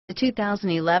The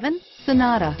 2011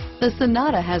 Sonata. The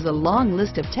Sonata has a long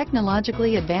list of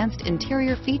technologically advanced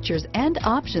interior features and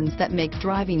options that make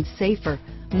driving safer,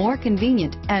 more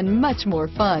convenient, and much more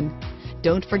fun.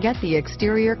 Don't forget the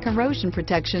exterior corrosion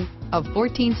protection, a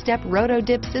 14-step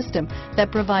roto-dip system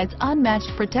that provides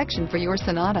unmatched protection for your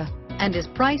Sonata and is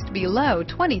priced below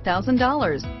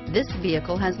 $20,000. This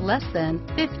vehicle has less than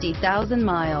 50,000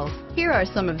 miles. Here are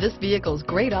some of this vehicle's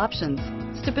great options: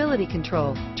 stability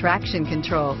control, traction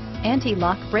control,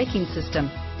 anti-lock braking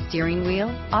system, steering wheel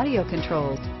audio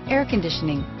controls, air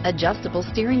conditioning, adjustable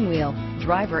steering wheel,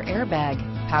 driver airbag,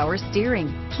 power steering,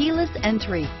 keyless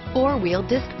entry, four-wheel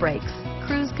disc brakes,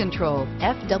 cruise control,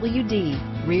 FWD,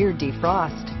 rear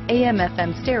defrost,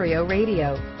 AM/FM stereo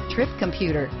radio, trip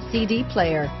computer, CD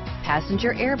player,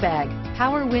 passenger airbag,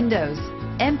 power windows,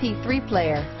 MP3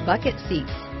 player, bucket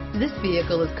seats. This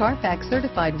vehicle is Carfax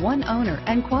certified one owner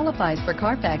and qualifies for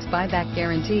Carfax buyback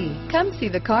guarantee. Come see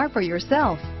the car for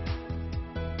yourself.